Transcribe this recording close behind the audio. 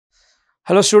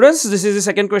Hello students, this is the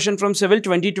second question from Civil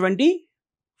 2020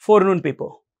 Forenoon paper.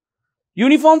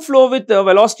 Uniform flow with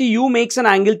velocity u makes an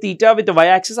angle theta with the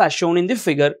y-axis as shown in the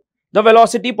figure. The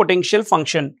velocity potential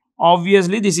function.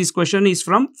 Obviously, question is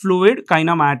from fluid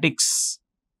kinematics.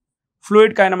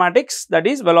 Fluid kinematics, that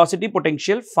is velocity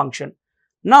potential function.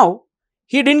 Now,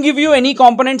 he didn't give you any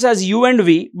components as u and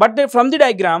v, but from the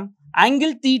diagram,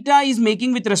 angle theta is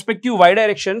making with respect to y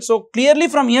direction. So, clearly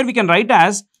from here we can write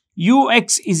as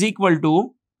ux is equal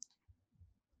to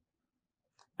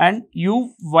and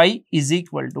uy is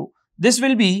equal to, this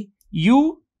will be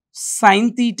u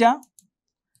sin theta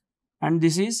and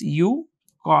this is u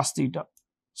cos theta.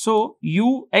 So,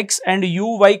 ux and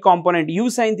uy component, u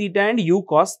sin theta and u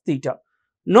cos theta.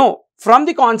 Now, from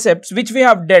the concepts which we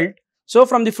have dealt, so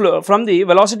from the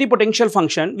velocity potential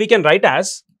function, we can write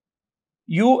as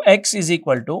ux is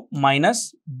equal to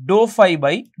minus dou phi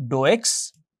by dou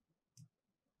x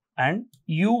and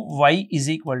uy is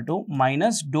equal to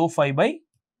minus dou phi by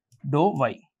dou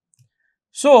y.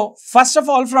 So, first of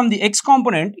all, from the x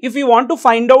component, if we want to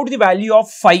find out the value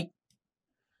of phi,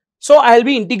 so I will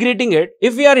be integrating it.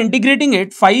 If we are integrating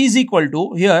it, phi is equal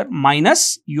to here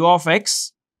minus u of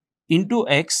x into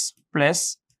x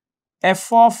plus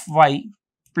f of y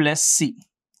plus c.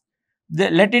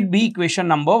 Let it be equation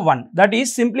number 1. That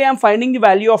is, simply I am finding the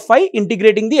value of phi,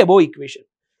 integrating the above equation.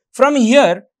 From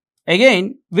here,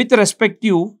 again with respect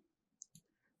to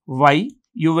y,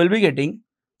 you will be getting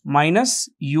minus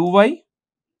uy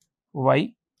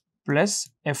y plus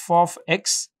f of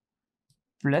x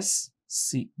plus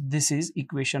c. This is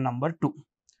equation number 2.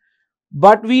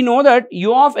 But we know that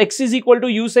u of x is equal to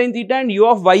u sin theta and u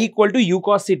of y equal to u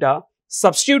cos theta.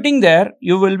 Substituting there,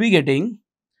 you will be getting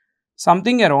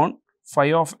something around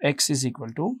phi of x is equal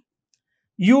to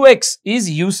ux is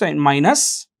u sin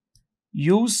minus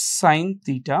u sin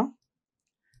theta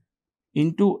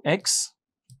into x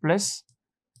plus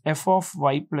f of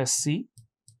y plus c.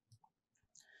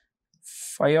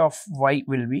 Phi of y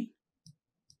will be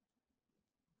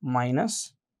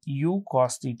minus u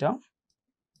cos theta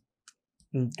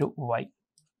into y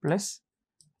plus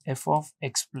f of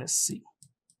x plus c.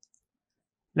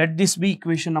 Let this be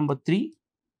equation number 3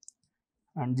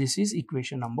 and this is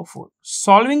equation number 4.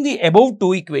 Solving the above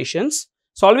two equations,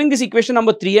 solving this equation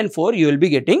number 3 and 4, you will be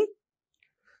getting.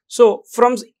 So,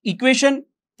 from equation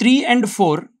 3 and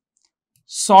 4,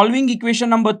 solving equation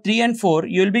number 3 and 4,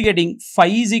 you will be getting phi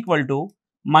is equal to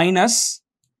minus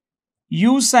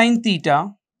u sin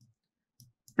theta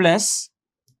plus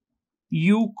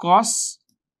u cos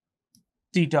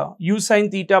theta, u sin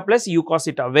theta plus u cos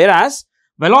theta, whereas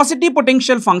velocity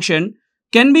potential function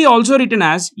can be also written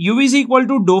as u is equal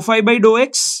to dou phi by dou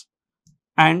x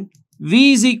and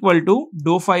v is equal to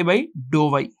dou phi by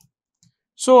dou y.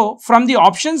 So, from the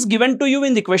options given to you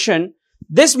in the question,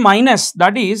 this minus,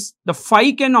 that is the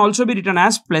phi, can also be written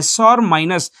as plus or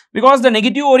minus, because the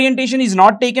negative orientation is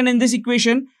not taken in this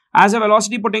equation as a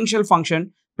velocity potential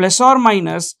function. Plus or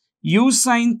minus u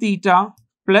sin theta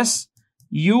plus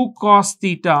u cos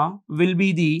theta will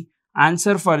be the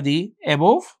answer for the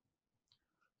above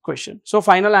question. So,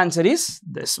 final answer is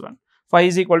this one. Phi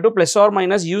is equal to plus or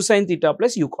minus u sin theta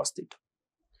plus u cos theta.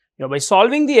 Now, by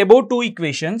solving the above two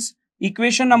equations,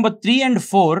 equation number 3 and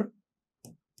 4,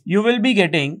 you will be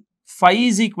getting phi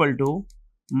is equal to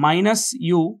minus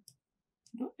u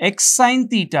x sin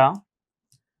theta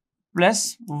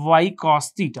plus y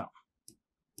cos theta.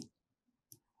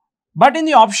 But in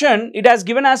the option, it has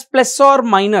given as plus or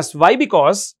minus. Why?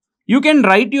 Because you can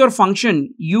write your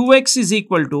function ux is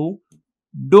equal to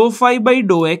dou phi by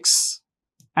dou x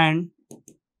and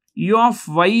u of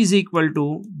y is equal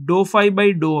to dou phi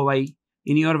by dou y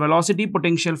in your velocity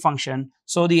potential function.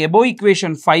 So, the above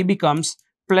equation phi becomes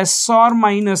plus or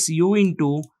minus u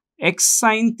into x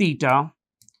sin theta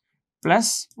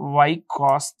plus y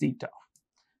cos theta.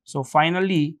 So,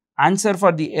 finally, answer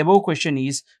for the above question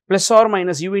is plus or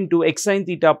minus u into x sin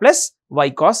theta plus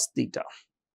y cos theta.